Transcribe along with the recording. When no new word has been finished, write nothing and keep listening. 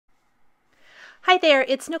Hi there,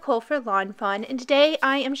 it's Nicole for Lawn Fawn, and today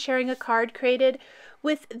I am sharing a card created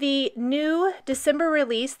with the new December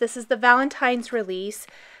release. This is the Valentine's release,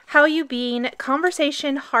 How You Bean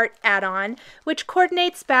Conversation Heart Add-on, which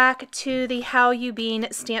coordinates back to the How You Bean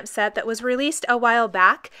stamp set that was released a while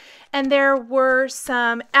back. And there were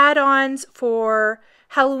some add-ons for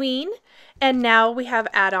Halloween, and now we have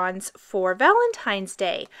add-ons for Valentine's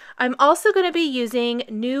Day. I'm also going to be using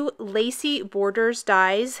new LACY borders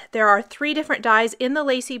dies. There are 3 different dies in the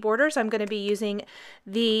LACY borders. I'm going to be using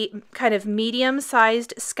the kind of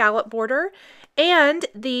medium-sized scallop border and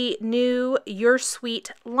the new Your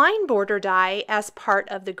Sweet line border die as part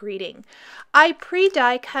of the greeting. I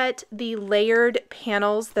pre-die cut the layered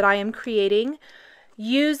panels that I am creating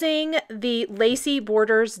using the LACY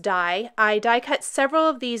borders die. I die cut several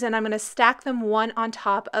of these and I'm going to stack them one on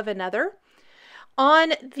top of another.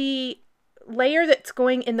 On the layer that's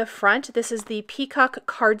going in the front, this is the peacock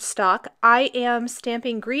cardstock, I am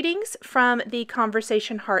stamping greetings from the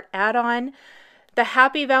Conversation Heart add-on. The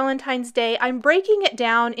Happy Valentine's Day, I'm breaking it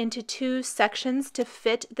down into 2 sections to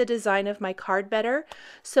fit the design of my card better.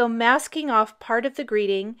 So masking off part of the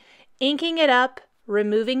greeting, inking it up,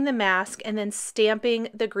 removing the mask, and then stamping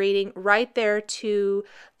the greeting right there to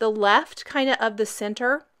the left kind of the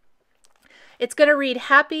center. It's going to read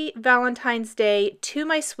Happy Valentine's Day to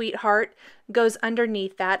my sweetheart, goes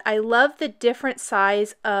underneath that. I love the different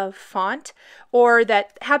size of font, or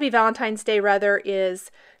that Happy Valentine's Day rather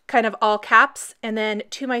is kind of all caps, and then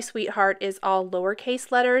to my sweetheart is all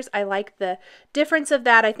lowercase letters. I like the difference of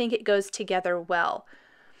that. I think it goes together well.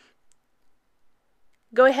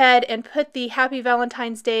 Go ahead and put the Happy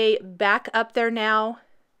Valentine's Day back up there now.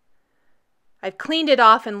 I've cleaned it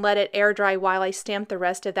off and let it air dry while I stamp the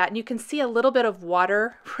rest of that. And you can see a little bit of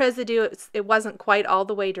water residue. It wasn't quite all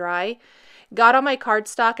the way dry. Got on my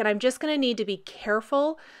cardstock, and I'm just going to need to be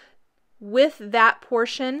careful with that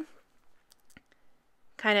portion.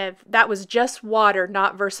 That was just water,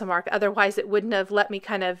 not Versamark. Otherwise, it wouldn't have let me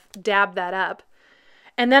kind of dab that up.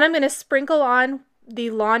 And then I'm going to sprinkle on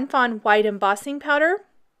the Lawn Fawn white embossing powder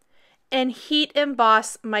and heat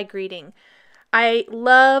emboss my greeting. I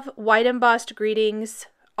love white embossed greetings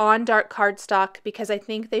on dark cardstock because I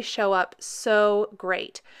think they show up so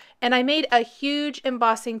great. And I made a huge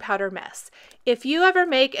embossing powder mess. If you ever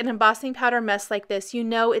make an embossing powder mess like this, you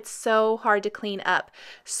know it's so hard to clean up.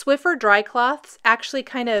 Swiffer dry cloths actually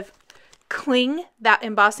kind of cling that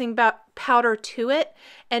embossing powder to it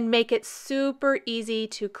and make it super easy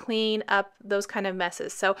to clean up those kind of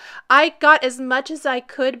messes. So I got as much as I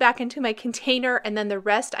could back into my container, and then the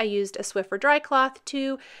rest I used a Swiffer dry cloth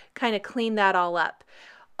to kind of clean that all up.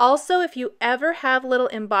 Also, if you ever have little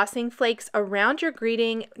embossing flakes around your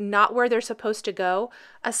greeting, not where they're supposed to go,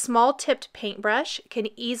 a small tipped paintbrush can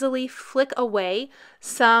easily flick away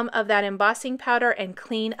some of that embossing powder and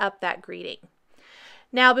clean up that greeting.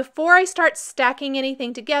 Now, before I start stacking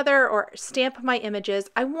anything together or stamp my images,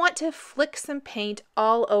 I want to flick some paint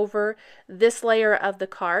all over this layer of the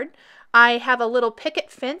card. I have a little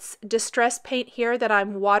picket fence distress paint here that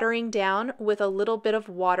I'm watering down with a little bit of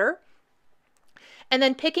water. And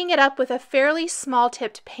then picking it up with a fairly small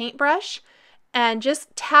tipped paintbrush and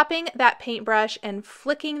just tapping that paintbrush and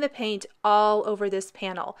flicking the paint all over this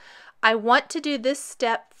panel. I want to do this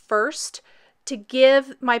step first to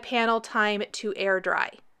give my panel time to air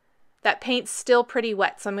dry. That paint's still pretty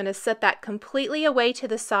wet, so I'm going to set that completely away to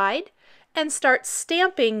the side and start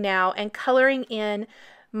stamping now and coloring in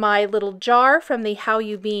my little jar from the How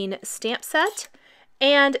You Bean stamp set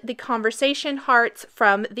and the Conversation Hearts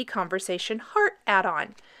from the Conversation Heart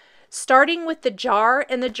add-on. Starting with the jar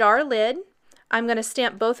and the jar lid, I'm going to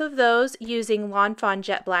stamp both of those using Lawn Fawn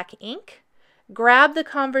Jet Black ink. Grab the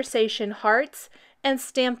Conversation Hearts and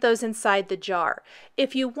stamp those inside the jar.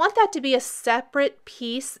 If you want that to be a separate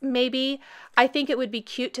piece, maybe, I think it would be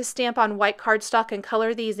cute to stamp on white cardstock and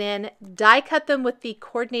color these in, die cut them with the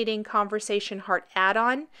coordinating Conversation Heart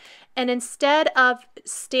add-on, and instead of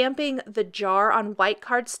stamping the jar on white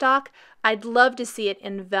cardstock, I'd love to see it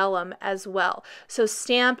in vellum as well. So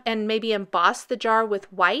stamp and maybe emboss the jar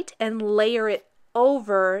with white and layer it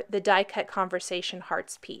over the die cut Conversation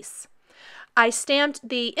Hearts piece. I stamped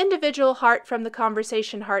the individual heart from the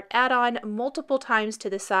Conversation Heart add-on multiple times to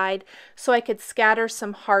the side so I could scatter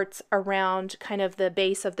some hearts around kind of the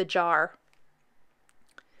base of the jar.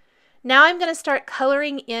 Now I'm going to start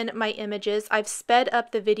coloring in my images. I've sped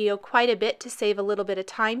up the video quite a bit to save a little bit of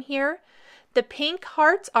time here. The pink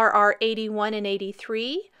hearts are our 81 and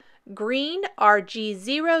 83. Green are G000,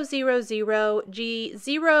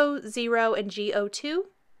 G00, and G02.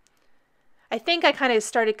 I think I kind of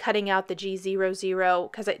started cutting out the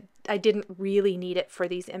G00 because I didn't really need it for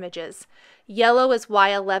these images. Yellow is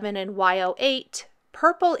Y11 and Y08.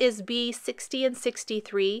 Purple is B60 and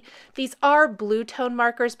 63. These are blue tone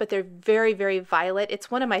markers, but they're very, very violet. It's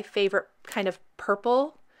one of my favorite kind of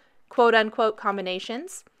purple, quote unquote,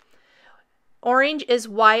 combinations. Orange is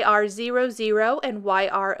YR00 and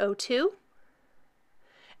YR02.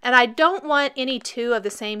 And I don't want any two of the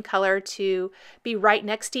same color to be right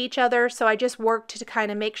next to each other, so I just worked to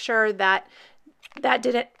kind of make sure that that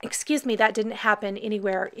didn't happen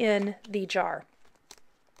anywhere in the jar.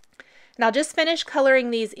 And I'll just finish coloring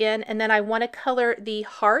these in, and then I want to color the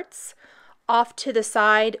hearts off to the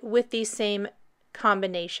side with these same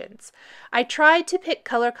combinations. I tried to pick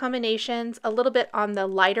color combinations a little bit on the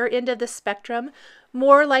lighter end of the spectrum,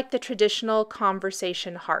 more like the traditional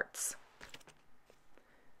conversation hearts.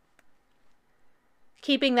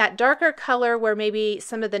 Keeping that darker color where maybe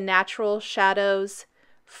some of the natural shadows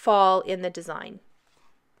fall in the design.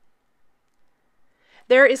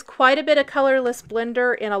 There is quite a bit of colorless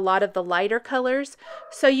blender in a lot of the lighter colors,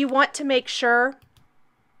 so you want to make sure.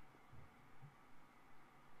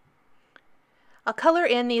 I'll color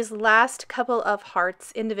in these last couple of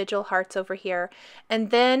hearts, individual hearts over here, and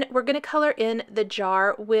then we're going to color in the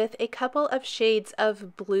jar with a couple of shades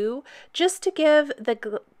of blue just to give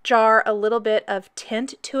the jar a little bit of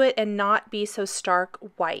tint to it and not be so stark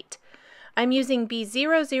white. I'm using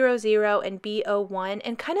B000 and B01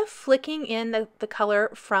 and kind of flicking in the color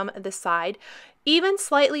from the side, even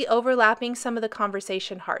slightly overlapping some of the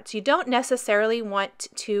conversation hearts. You don't necessarily want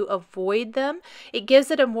to avoid them. It gives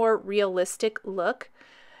it a more realistic look.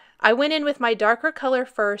 I went in with my darker color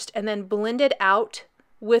first and then blended out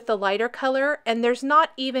with the lighter color, and there's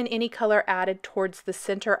not even any color added towards the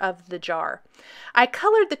center of the jar. I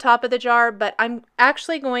colored the top of the jar, but I'm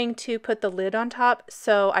actually going to put the lid on top,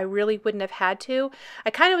 so I really wouldn't have had to.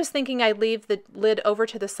 I kind of was thinking I'd leave the lid over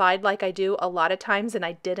to the side like I do a lot of times, and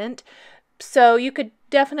I didn't. So you could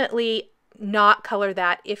definitely not color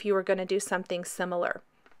that if you were going to do something similar.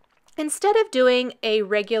 Instead of doing a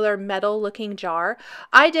regular metal looking jar,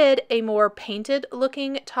 I did a more painted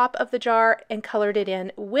looking top of the jar and colored it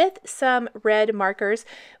in with some red markers,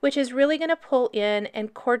 which is really going to pull in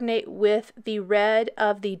and coordinate with the red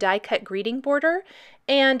of the die cut greeting border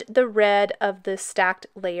and the red of the stacked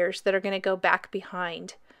layers that are going to go back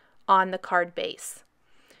behind on the card base.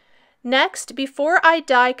 Next, before I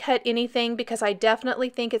die cut anything, because I definitely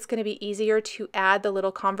think it's going to be easier to add the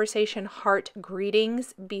little conversation heart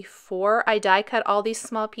greetings before I die cut all these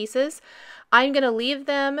small pieces, I'm going to leave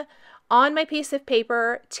them on my piece of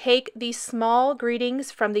paper, take these small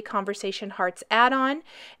greetings from the conversation hearts add-on,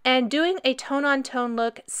 and doing a tone-on-tone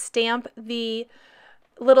look, stamp the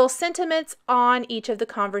little sentiments on each of the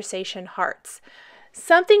conversation hearts.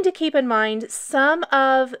 Something to keep in mind, some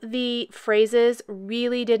of the phrases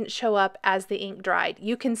really didn't show up as the ink dried.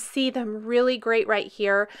 You can see them really great right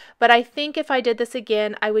here, but I think if I did this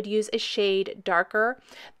again, I would use a shade darker.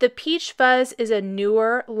 The Peach Fuzz is a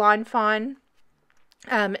newer Lawn Fawn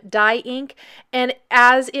dye ink, and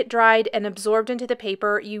as it dried and absorbed into the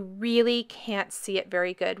paper, you really can't see it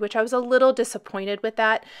very good, which I was a little disappointed with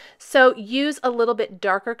that. So use a little bit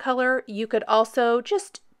darker color. You could also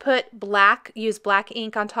just use black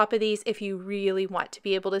ink on top of these if you really want to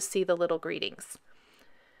be able to see the little greetings.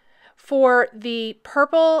 For the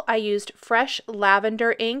purple, I used fresh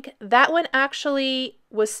lavender ink. That one actually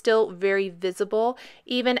was still very visible,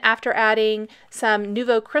 even after adding some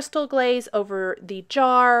Nouveau Crystal glaze over the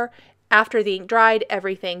jar, after the ink dried,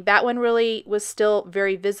 everything. That one really was still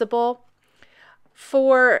very visible.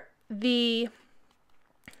 For the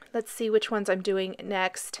let's see which ones I'm doing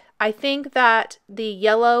next. I think that the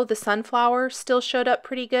yellow, the sunflower, still showed up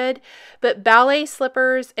pretty good, but Ballet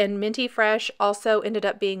Slippers and Minty Fresh also ended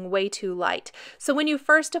up being way too light. So when you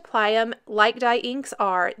first apply them, like dye inks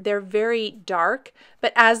are, they're very dark,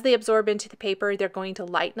 but as they absorb into the paper, they're going to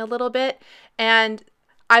lighten a little bit, and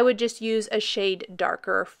I would just use a shade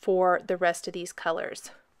darker for the rest of these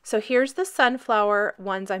colors. So here's the sunflower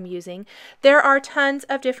ones I'm using. There are tons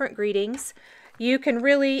of different greetings. You can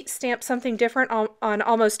really stamp something different on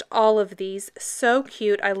almost all of these. So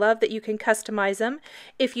cute. I love that you can customize them.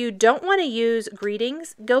 If you don't want to use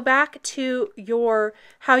greetings, go back to your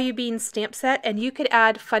How You Bean stamp set and you could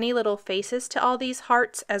add funny little faces to all these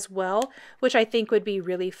hearts as well, which I think would be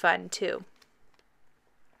really fun too.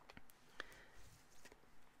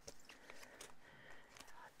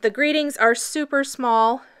 The greetings are super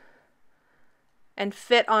small and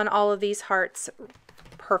fit on all of these hearts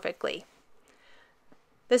perfectly.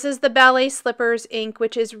 This is the Ballet Slippers ink,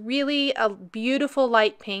 which is really a beautiful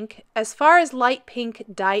light pink. As far as light pink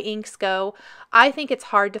dye inks go, I think it's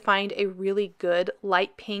hard to find a really good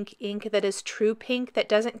light pink ink that is true pink, that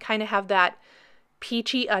doesn't kind of have that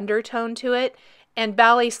peachy undertone to it. And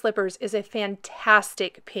Ballet Slippers is a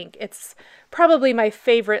fantastic pink. It's probably my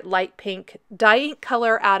favorite light pink dye ink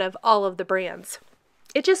color out of all of the brands.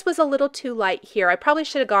 It just was a little too light here. I probably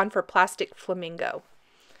should have gone for Plastic Flamingo.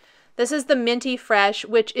 This is the Minty Fresh,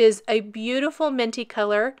 which is a beautiful minty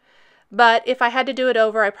color, but if I had to do it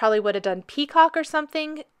over, I probably would have done Peacock or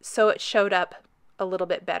something, so it showed up a little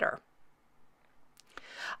bit better.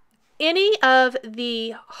 Any of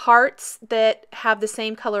the hearts that have the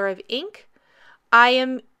same color of ink, I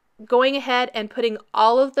am going ahead and putting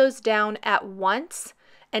all of those down at once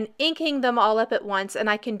and inking them all up at once, and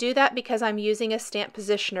I can do that because I'm using a stamp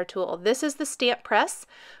positioner tool. This is the stamp press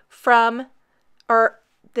from,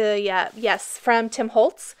 from Tim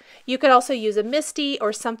Holtz. You could also use a MISTI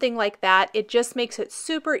or something like that. It just makes it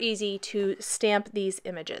super easy to stamp these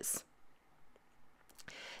images.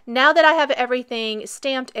 Now that I have everything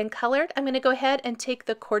stamped and colored, I'm going to go ahead and take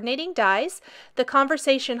the coordinating dies. The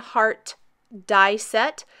Conversation Heart die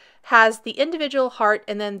set has the individual heart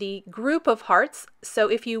and then the group of hearts. So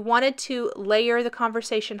if you wanted to layer the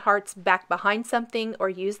Conversation Hearts back behind something or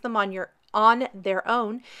use them on their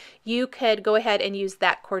own, you could go ahead and use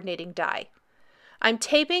that coordinating die. I'm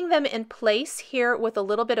taping them in place here with a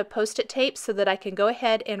little bit of Post-it tape so that I can go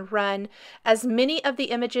ahead and run as many of the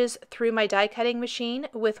images through my die cutting machine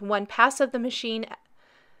with one pass of the machine.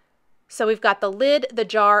 So we've got the lid, the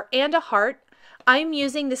jar, and a heart. I'm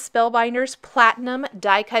using the Spellbinders Platinum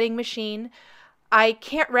die cutting machine. I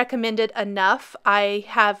can't recommend it enough. I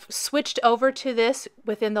have switched over to this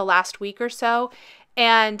within the last week or so,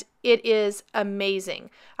 and it is amazing.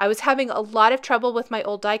 I was having a lot of trouble with my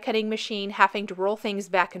old die cutting machine, having to roll things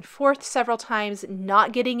back and forth several times,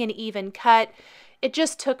 not getting an even cut. It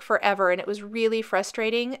just took forever and it was really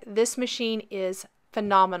frustrating. This machine is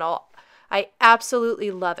phenomenal. I absolutely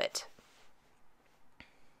love it.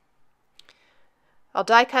 I'll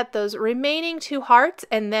die cut those remaining 2 hearts,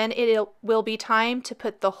 and then it will be time to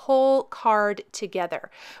put the whole card together,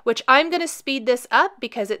 which I'm going to speed this up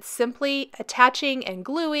because it's simply attaching and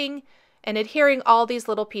gluing and adhering all these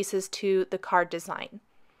little pieces to the card design.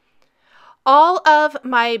 All of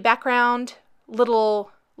my background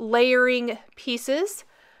little layering pieces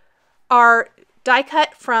are die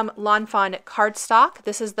cut from Lawn Fawn cardstock.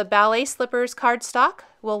 This is the Ballet Slippers cardstock.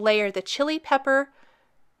 We'll layer the chili pepper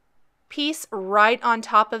piece right on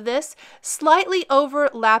top of this, slightly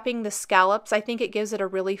overlapping the scallops. I think it gives it a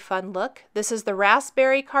really fun look. This is the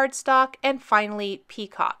raspberry cardstock, and finally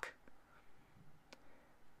Peacock.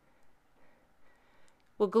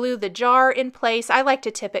 We'll glue the jar in place. I like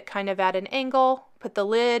to tip it kind of at an angle, put the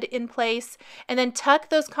lid in place, and then tuck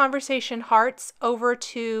those Conversation Hearts over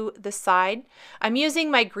to the side. I'm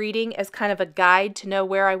using my greeting as kind of a guide to know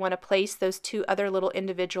where I want to place those 2 other little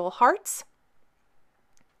individual hearts.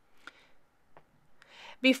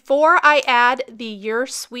 Before I add the Your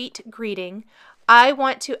Sweet greeting, I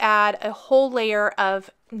want to add a whole layer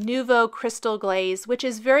of Nouveau Crystal Glaze, which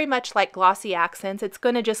is very much like glossy accents. It's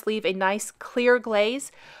going to just leave a nice clear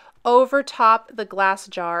glaze over top the glass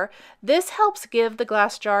jar. This helps give the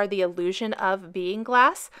glass jar the illusion of being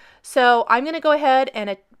glass. So I'm going to go ahead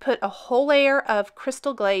and put a whole layer of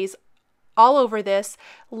crystal glaze all over this,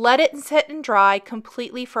 let it sit and dry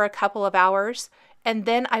completely for a couple of hours, and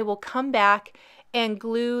then I will come back and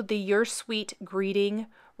glue the Your Sweet greeting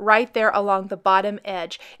right there along the bottom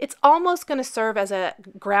edge. It's almost going to serve as a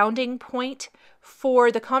grounding point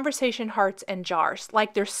for the Conversation Hearts and jars,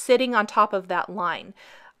 like they're sitting on top of that line.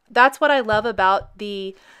 That's what I love about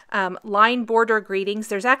the line border greetings.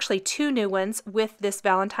 There's actually 2 new ones with this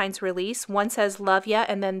Valentine's release. One says Love Ya,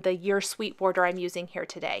 and then the Your Sweet border I'm using here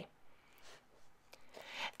today.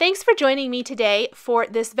 Thanks for joining me today for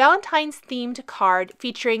this Valentine's themed card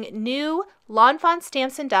featuring new Lawn Fawn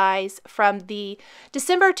stamps and dies from the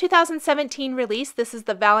December 2017 release. This is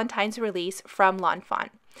the Valentine's release from Lawn Fawn.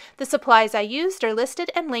 The supplies I used are listed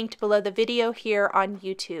and linked below the video here on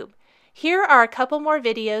YouTube. Here are a couple more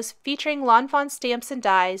videos featuring Lawn Fawn stamps and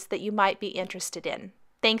dies that you might be interested in.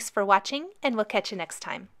 Thanks for watching, and we'll catch you next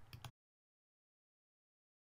time.